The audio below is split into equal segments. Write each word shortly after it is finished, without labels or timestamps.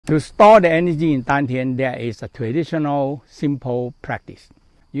To store the energy in Dantian, there is a traditional, simple practice.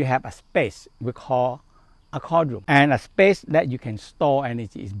 You have a space we call a cold room, and a space that you can store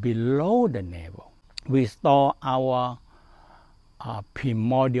energy is below the navel. We store our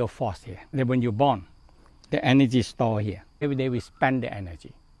primordial force here. Then when you're born, the energy is stored here. Every day we spend the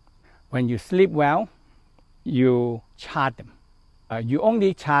energy. When you sleep well, you charge them. You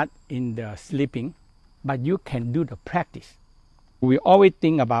only charge in the sleeping, but you can do the practice. We always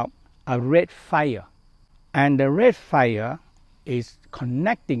think about a red fire, and the red fire is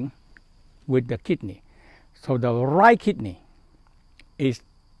connecting with the kidney. So the right kidney is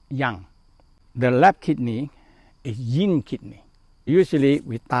yang, the left kidney is yin kidney. Usually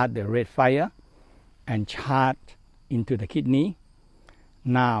we start the red fire and charge into the kidney.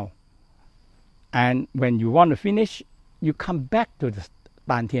 Now, and when you want to finish, you come back to the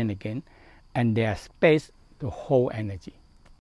Dantian again, and there's space to hold energy.